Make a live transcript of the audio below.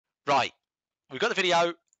Right, we've got the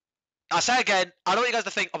video. I say again, I don't want you guys to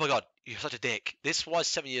think, oh my god, you're such a dick. This was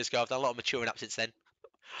 7 years ago. I've done a lot of maturing up since then.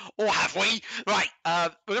 Or have we? Right,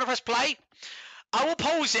 we're gonna press play. I will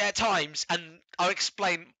pause it at times and I'll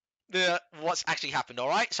explain what's actually happened,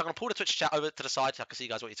 alright? So I'm gonna pull the Twitch chat over to the side so I can see you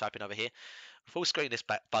guys what you're typing over here. Full screen this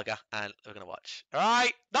bugger and we're gonna watch.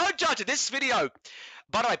 Alright? No judging this video.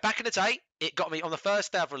 By the way, back in the day, it got me on the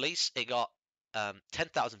first day of release, it got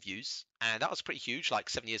 10,000 views, and that was pretty huge, like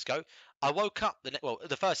 7 years ago. I woke up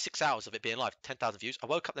the first 6 hours of it being live, 10,000 views. I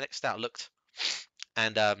woke up the next day, I looked,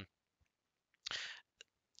 and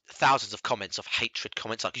thousands of comments of hatred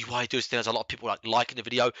comments like, why do this thing? There's a lot of people like liking the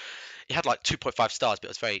video. It had like 2.5 stars, but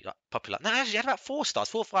it was very like, popular. No, actually, it had about 4 stars,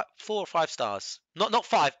 4 or 5 stars. Not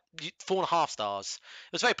 5, 4.5 stars.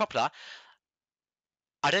 It was very popular.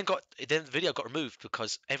 Then the video got removed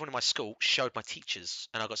because everyone in my school showed my teachers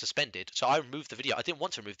and I got suspended. So I removed the video. I didn't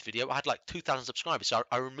want to remove the video. I had like 2,000 subscribers, so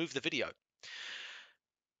I removed the video.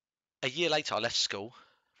 A year later, I left school.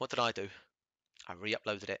 What did I do? I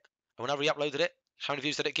re-uploaded it. And when I re-uploaded it, how many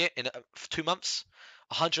views did it get in 2 months?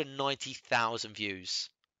 190,000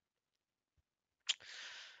 views.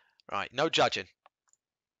 Right, no judging.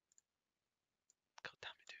 God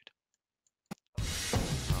damn it, dude.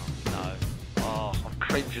 Oh, no. Oh, I'm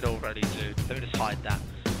cringing already, dude. Let me just hide that.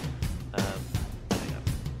 There we go.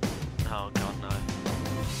 Oh, God, no.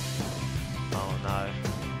 Oh, no.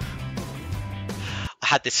 I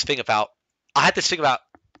had this thing about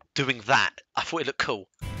doing that. I thought it looked cool.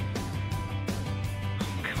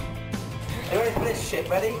 You ready for this shit?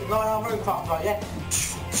 Ready? Right arm roof up, right, yeah?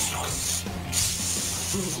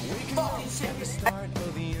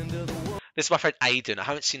 This is my friend Aiden. I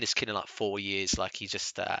haven't seen this kid in like 4 years. Like he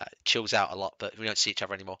just chills out a lot, but we don't see each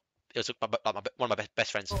other anymore. It was one of my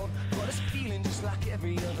best friends.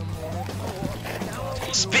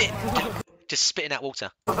 Spit! Just spitting out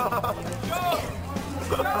water. Like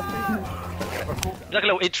a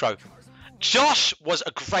little intro. Josh was a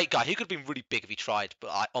great guy. He could have been really big if he tried,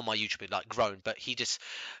 but on my YouTube, like grown. But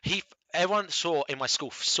everyone saw in my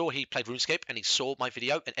school he played RuneScape and he saw my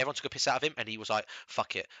video and everyone took a piss out of him and he was like,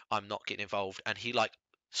 "Fuck it, I'm not getting involved." And he like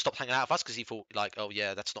stopped hanging out with us because he thought like, "Oh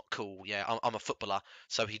yeah, that's not cool. Yeah, I'm a footballer."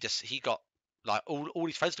 So he got like all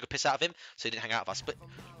his friends took a piss out of him, so he didn't hang out with us. But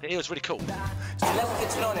it was really cool. Level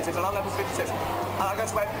 59 is a low level 56. And I go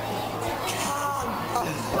to my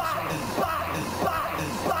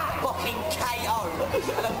fucking KO and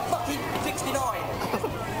a fucking 69.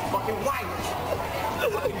 Fucking wank.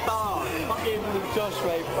 Fucking bar. Fucking Josh,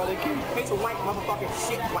 mate. He's a wank, motherfucking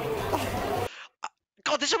shit wank.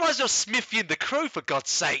 God, this reminds me of Smithy and the Crew, for God's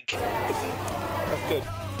sake. That's good.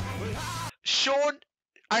 Sean,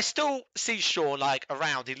 I still see Sean like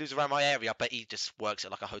around. He lives around my area, but he just works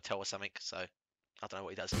at like a hotel or something. So I don't know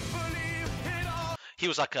what he does. He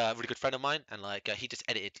was like a really good friend of mine, and like he just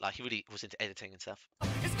edited. Like he really was into editing and stuff.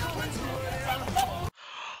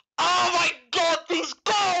 Oh my God, these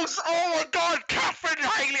goals! Oh my God, Catherine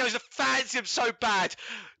Haley! I used to fancy him so bad.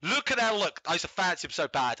 Look at that look. I used to fancy him so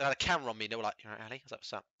bad. I had a camera on me, and they were like, "You alright, Ali?" I was like,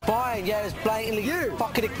 "What's up?" Fine, yeah, it's blatantly you.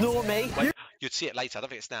 Fucking ignore me. Like, you'd see it later. I don't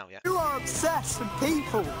think it's now, yeah. You are obsessed with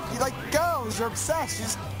people. You like girls. You're obsessed. You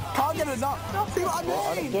just can't get enough. See what I mean?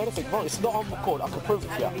 I don't do anything wrong. It's not on record. I can prove it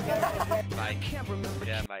to you. Mate.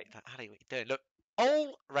 Yeah, mate. Ali, what you doing? Look,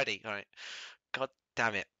 already. All right. God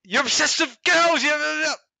damn it. You're obsessed with girls.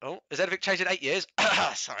 Oh, has anything changed in 8 years?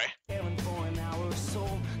 Sorry.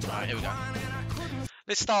 Alright, here we go.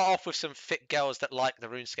 Let's start off with some fit girls that like the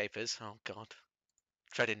RuneScapers. Oh God.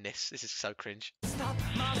 Dreading this. This is so cringe.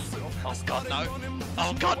 Oh God, no.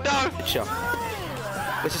 Oh God, no! Sure.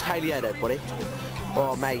 This is Haley Ed, everybody.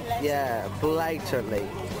 Oh, mate, yeah, blatantly.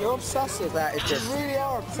 You're obsessive. That is just... You really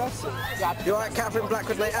are obsessive. You alright, Catherine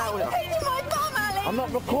Blackwood, mate? Out with her. I'm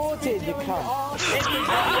not recording, you cunt.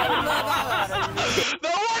 No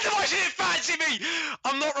wonder why she didn't fancy me!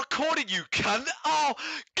 I'm not recording, you cunt! Oh,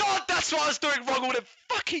 God, that's what I was doing wrong all the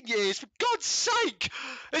fucking years, for God's sake!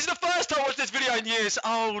 This is the first time I watched this video in years.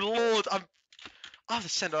 Oh, Lord, I have to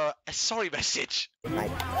send her a sorry message.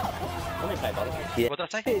 Mate. Let me play, buddy. Yeah. What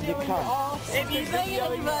did I say? You cunt. If you say it,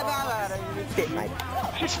 Fit, mate.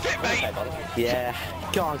 She's fit, mate! Yeah.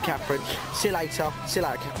 Go on, Catherine. See you later. See you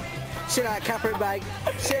later, Catherine. See you later, Catherine, mate.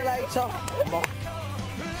 See you later.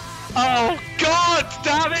 Oh, God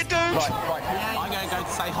damn it, dude! Right. I'm going to go to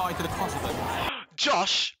say hi to the Kosovan.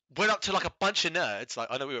 Josh went up to like a bunch of nerds, like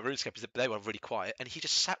I know we were RuneScapers, but they were really quiet, and he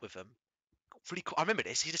just sat with them. Really cool. I remember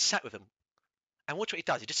this. He just sat with them, and watch what he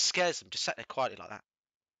does. He just scares them, just sat there quietly like that.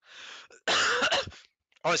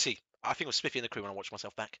 Honestly, I think it was Smithy and the Crew when I watched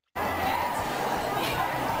myself back.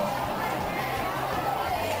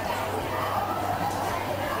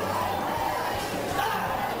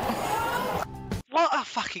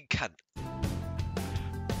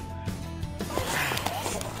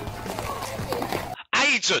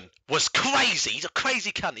 was crazy. He's a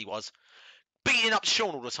crazy cunt, he was. Beating up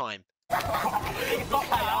Sean all the time. Fuck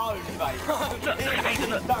out, mate.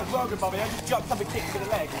 That was well good, Bobby. I just jumped up and kicked him in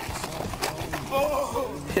the leg. Oh.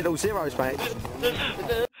 Hit all zeros, mate.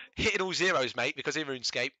 Hitting all zeros, mate, because in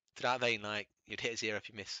RuneScape, to that vein, like, you'd hit a zero if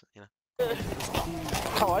you miss, you know.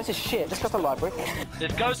 Come on, this is shit. Let's go to the library.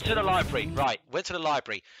 Let's go to the library. Right, went to the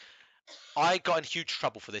library. I got in huge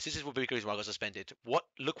trouble for this. This is the big reason why I got suspended.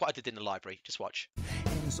 Look what I did in the library. Just watch.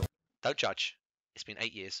 Don't judge. It's been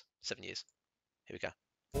 8 years, 7 years. Here we go.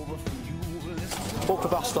 Walk the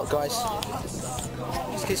bus stop, guys.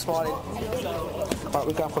 Just keep smiling. Right,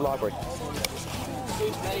 we're going for the library.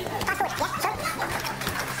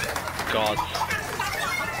 God.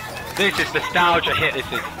 This is nostalgia hit, this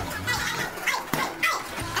is.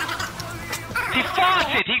 He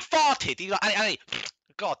farted! He farted! He like, hey.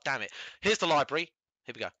 God damn it. Here's the library.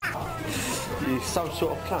 Here we go. You some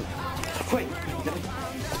sort of cunt. Wait.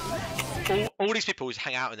 All these people who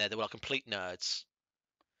hang out in there, they were like complete nerds.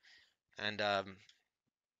 And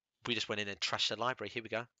we just went in and trashed the library. Here we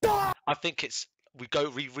go. I think it's... We go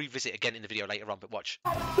revisit again in the video later on, but watch.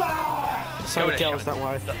 Sorry, girls, don't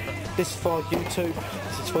worry. This is for YouTube.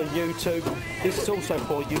 This is for YouTube. This is also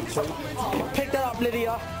for YouTube. Pick that up,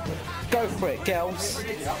 Lydia. Go for it, girls.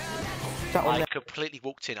 That one I there. completely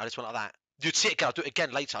walked in. I just went like that. You'd see it again. I'll do it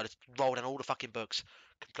again later. I just rolled down all the fucking books.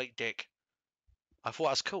 Complete dick. I thought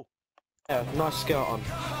that was cool. Yeah, nice skirt on.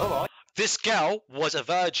 Alright. This girl was a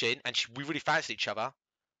virgin, and we really fancied each other.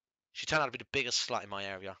 She turned out to be the biggest slut in my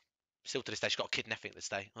area. Still to this day, she got a kid and everything this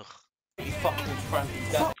day. Ugh. You fucking tramp.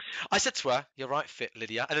 I said to her, "You're right fit,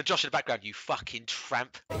 Lydia." And then Josh in the background, "You fucking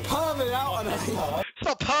tramp." Permanent out on it. It's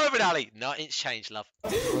not permanent, Ali. No, it's changed, love.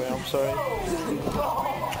 Yeah, I'm sorry.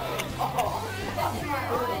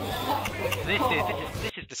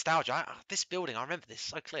 This is nostalgia. This building, I remember this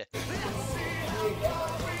so clear.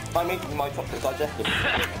 I'm eating my chocolate digestive.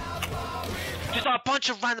 Just like a bunch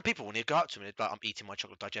of random people when they go up to me, they'd be like, "I'm eating my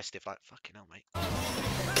chocolate digestive." Like, fucking hell, mate.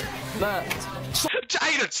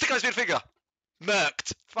 Aiden, stick out his middle finger.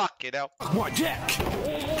 Murked. Fucking hell. My dick!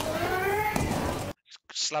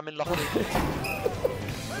 Slamming Lockie.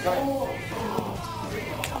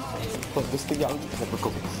 This the young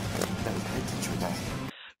typical.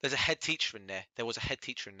 There's a head teacher in there. There was a head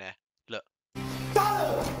teacher in there. Look.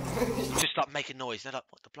 Just like making noise. They're like,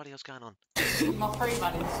 what the bloody hell's going on?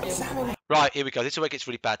 Right, here we go. This is where it gets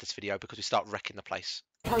really bad, this video, because we start wrecking the place.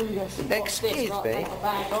 Excuse me.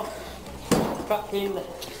 Fucking.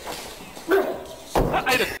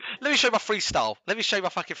 Aiden, let me show you my freestyle. Let me show you my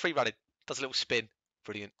fucking free running. Does a little spin.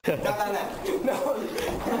 Brilliant. No.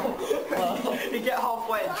 You get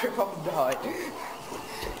halfway and trip up and die.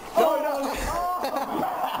 No.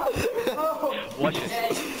 Watch it.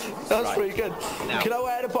 That's Right. pretty good. Now. Can I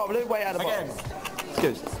wait at the bottom? Let me wait at the bottom.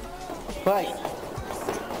 Good. Right.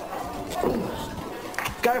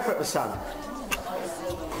 Go for it, my son.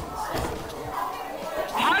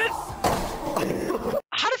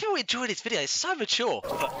 How do people enjoy this video? It's so mature.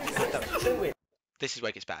 This is where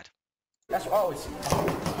it gets bad. That's what I was.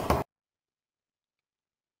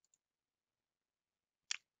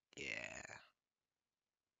 Yeah.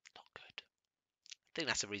 Not good. I think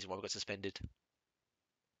that's the reason why we got suspended.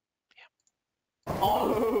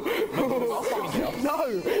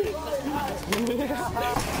 No!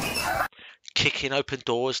 Kicking open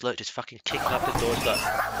doors, look, just fucking kicking open doors, look.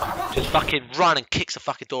 Just fucking run and kicks the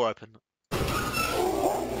fucking door open.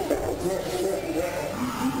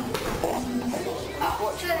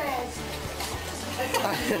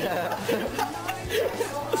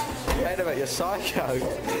 Wait a minute, you're psycho.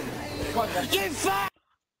 You fat!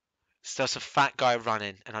 So there's a fat guy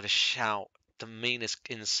running, and I just shout the meanest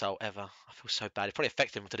insult ever. I feel so bad. It probably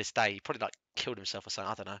affected him to this day. He probably like killed himself or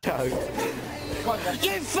something. I don't know.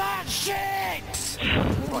 You fat shit!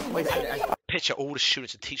 Picture all the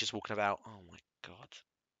students and teachers walking about. Oh my god.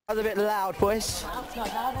 That was a bit loud, boys.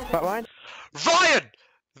 Right, Ryan? Ryan!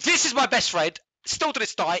 This is my best friend. Still to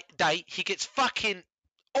this day, he gets fucking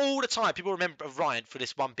all the time. People remember Ryan for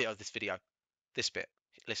this one bit of this video. This bit.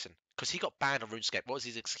 Listen. Because he got banned on RuneScape. What was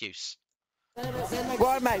his excuse?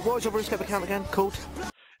 Right, mate, what was your RuneScape account again called?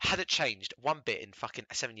 Hadn't changed one bit in fucking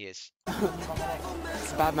 7 years.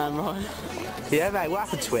 It's a bad man, Ryan. Yeah, mate, what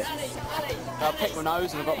happened to it? I picked my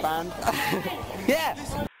nose and I got banned. Yeah!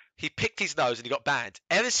 He picked his nose and he got banned.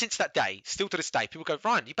 Ever since that day, still to this day, people go,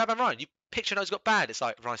 "Ryan, you bad man Ryan, you picked your nose and got banned." It's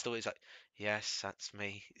like, Ryan still is like, "Yes, that's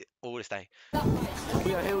me." All this day.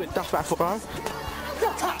 We are here with Dust Back Bro.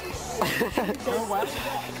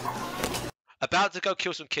 About to go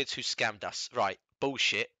kill some kids who scammed us. Right,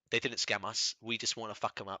 bullshit. They didn't scam us. We just want to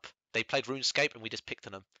fuck them up. they played RuneScape and we just picked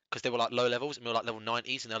on them because they were like low levels and we were like level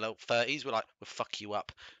 90s and they're level 30s. We're like, we'll fuck you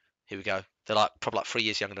up. Here we go. They're like probably like 3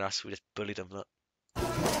 years younger than us. We just bullied them. Look.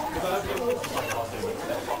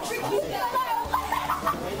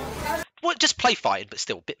 Well, just play fighting, but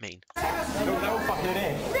still a bit mean.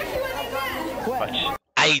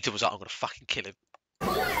 Aiden was like, I'm gonna fucking kill him.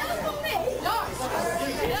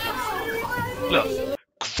 Look,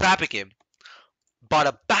 grabbing him by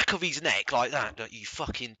the back of his neck like that. Look, you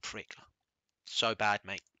fucking prick. So bad,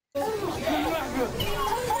 mate.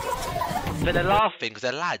 But they're laughing because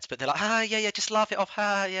they're lads, but they're like, ah, yeah, yeah, just laugh it off.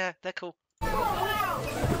 Ah, yeah, they're cool.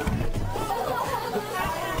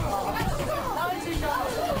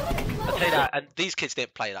 I'll tell you that, and these kids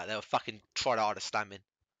didn't play that. They were fucking trying hard to slam in.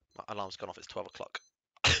 My alarm's gone off, it's 12 o'clock.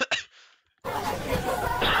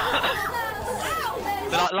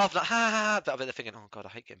 They're like laughing like, ha ha ha. They're thinking, oh god, I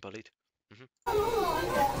hate getting bullied.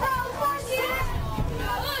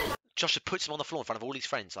 Josh just puts him on the floor in front of all his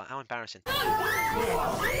friends. Like, how embarrassing.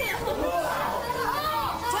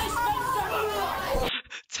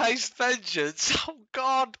 Taste vengeance. Oh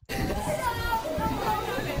god.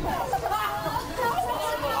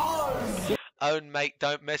 Own mate,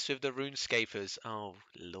 don't mess with the RuneScapers. Oh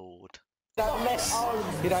lord.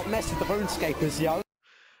 You don't mess with the RuneScapers, yo.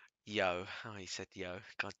 Yo. Oh, he said yo.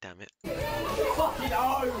 God damn it. Fucking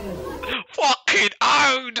owned! Fucking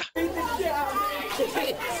owned!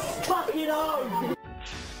 Fucking owned!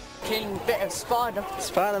 King bit of spider.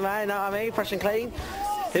 Spider-Man, know what I mean? Fresh and clean.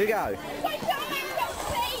 Here we go.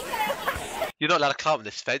 You're not allowed to climb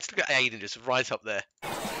this fence. Look at Aiden just right up there.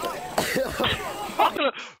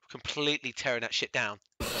 Completely tearing that shit down.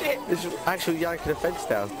 Shit! It's actually yanking the fence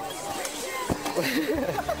down.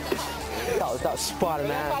 that was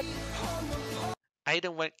Spider-Man.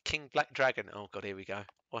 Aiden went King Black Dragon. Oh god, here we go.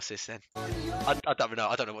 What's this then? I don't know.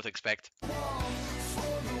 I don't know what to expect.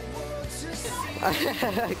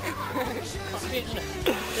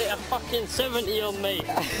 Hit a fucking 70 on me.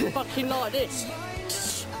 Fucking like this.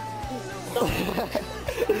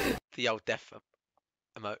 The old death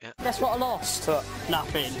emote, yeah. That's what I lost.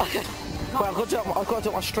 Nothing. Well, I've got to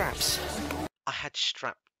do my straps. I had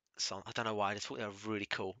straps on. I don't know why. I just thought they were really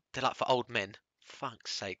cool. They're like for old men.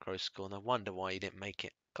 Fuck's sake, Gross Score. No wonder why you didn't make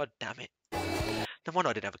it. God damn it. No wonder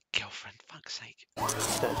I didn't have a girlfriend. Fuck's sake.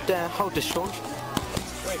 Hold this, Sean.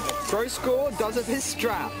 Gross Score does have his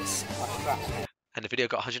straps. And the video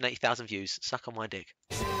got 180,000 views. Suck on my dick.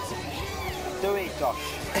 Do it, Josh.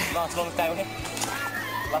 Nice long day on it.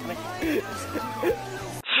 Lovely.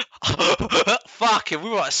 Fucking, we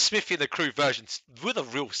were like Smithy and the Crew versions. We're the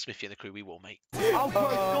real Smithy and the Crew, we will, mate.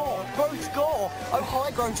 Oh, Gross Score! Oh,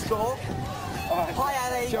 hi, Gross Score! Hi,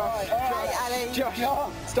 Ali! Josh, Hi, Ali! Josh,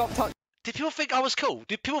 stop touching. Did people think I was cool?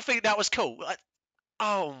 Did people think that was cool? Like,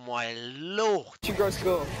 oh my lord. Gross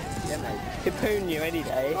Score. Yeah, mate. He'd poon you any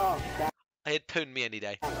day. Oh, He'd poon me any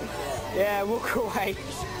day. Yeah, walk away.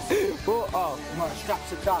 Oh, my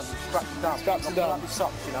straps are done. Straps are done. Straps are done. Like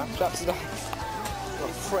socks, you know. straps are done.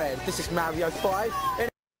 Fred, this is Mario 5.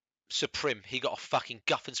 Supreme, he got a fucking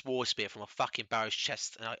Guffin's War Spear from a fucking Barrow's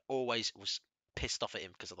chest, and I always was pissed off at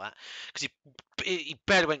him because of that. Because he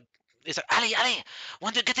barely went. He's like, Ali,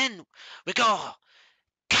 want to get in? We go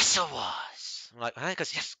Castle Wars. I'm like, he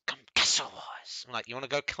goes, yes, come Castle Wars. I'm like, you want to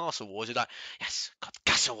go Castle Wars? He's like, yes, got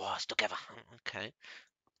Castle Wars together. Okay.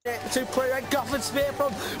 To play a Guffin Spear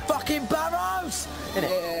from fucking Barrows!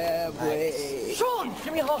 Yeah, boy. Sean,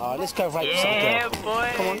 give me a hug. Oh, let's go right Yeah,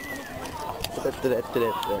 boy. Come on.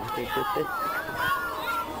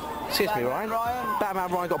 Excuse me, Ryan.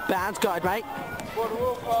 Batman Ryan got banned. Go ahead, mate. World of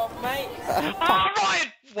Warcraft, mate. Oh,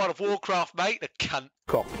 Ryan! World of Warcraft, mate, the cunt.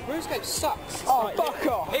 RuneScape sucks. Oh, fuck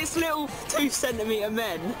off. It's little 2 centimetre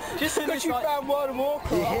men. Just because you found World of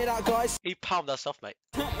Warcraft. You hear that, guys? He palmed us off, mate.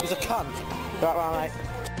 He's a cunt. Right, mate.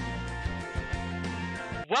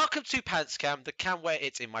 Welcome to Pants Cam, the cam where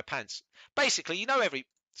it's in my pants. Basically, you know every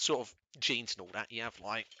sort of jeans and all that. You have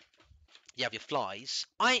you have your flies.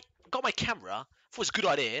 I got my camera. Thought it was a good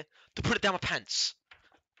idea to put it down my pants.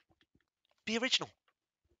 Be original.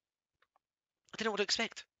 I didn't know what to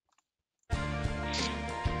expect.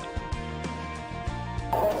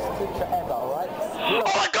 Oh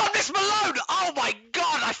my god, Miss Malone! Oh my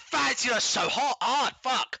god, I fancy her so hard.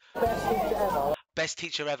 Fuck. Best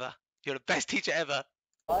teacher ever. You're the best teacher ever.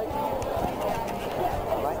 Here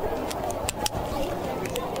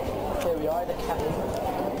we are, the cafe.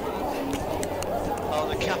 Oh,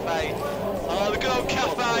 the cafe. Oh, the good old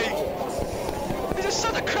cafe. This is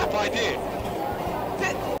such a crap idea.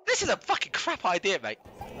 This is a fucking crap idea, mate.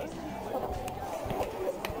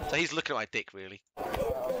 So he's looking at my dick, really.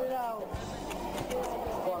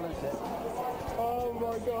 Oh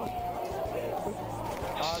my god.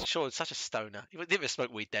 Sean's such a stoner. He didn't even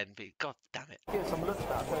smoke weed then, but god damn it. Give some look at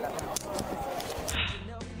that.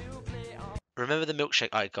 Remember the milkshake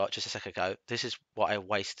I got just a second ago? This is what I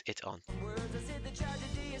waste it on.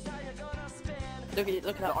 Look at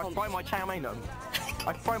that. I throw my chow mein at them.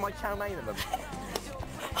 I throw my chow mein at them.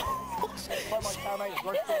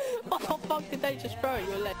 What the fuck did they just throw at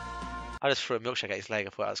your leg? I just threw a milkshake at his leg. I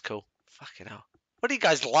thought that was cool. Fucking hell. What do you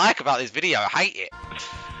guys like about this video? I hate it.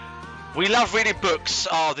 We love reading books.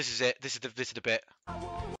 Oh, this is it. This is the bit.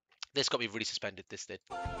 This got me really suspended. This did.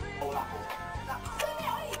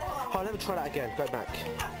 Oh, let me try that again. Go back.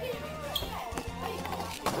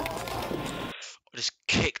 I just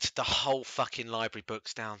kicked the whole fucking library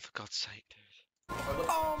books down, for God's sake, dude.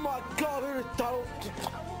 Oh my god, who don't?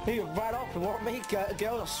 He ran off and want me,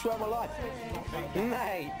 girl, I swear on my life.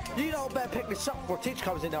 Mate, you don't better pick this up before a teacher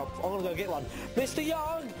comes in now. I'm gonna go get one. Mr.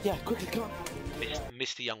 Young! Yeah, quickly, come on.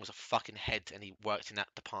 Mr. Young was a fucking head and he worked in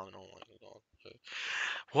that department. Oh my god.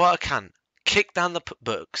 What a cunt. Kicked down the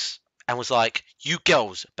books and was like, you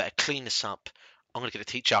girls better clean this up. I'm gonna get a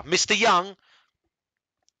teacher. Mr. Young!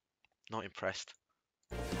 Not impressed.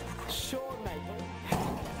 Sure, mate.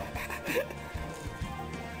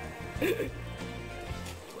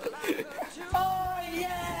 Oh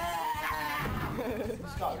yeah!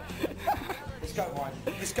 Let's go. Let's go, Ryan.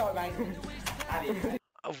 Let's go, mate.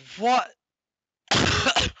 What?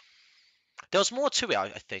 There was more to it, I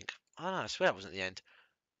think. I don't know, I swear that wasn't the end.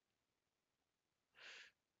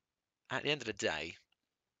 At the end of the day,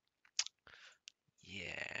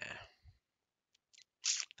 yeah.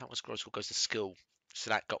 That was Gore Goes to School. So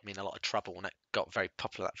that got me in a lot of trouble and that got very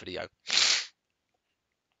popular, that video.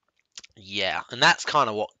 Yeah, and that's kind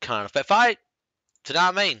of what kind of, but if I, do you know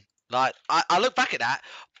what I mean? Like, I look back at that,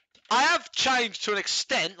 I have changed to an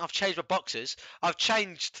extent. I've changed my boxes. I've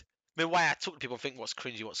changed the way I talk to people, think what's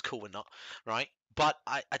cringy, what's cool and not, right? But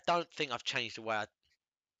I don't think I've changed the way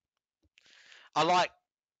I like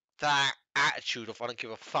that attitude of I don't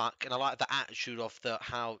give a fuck, and I like the attitude of the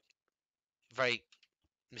how very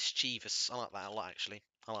mischievous. I like that a lot, actually.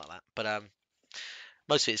 I like that. But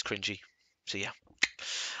most of it is cringy. So yeah.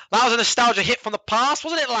 That was a nostalgia hit from the past,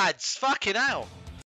 wasn't it, lads? Fucking hell.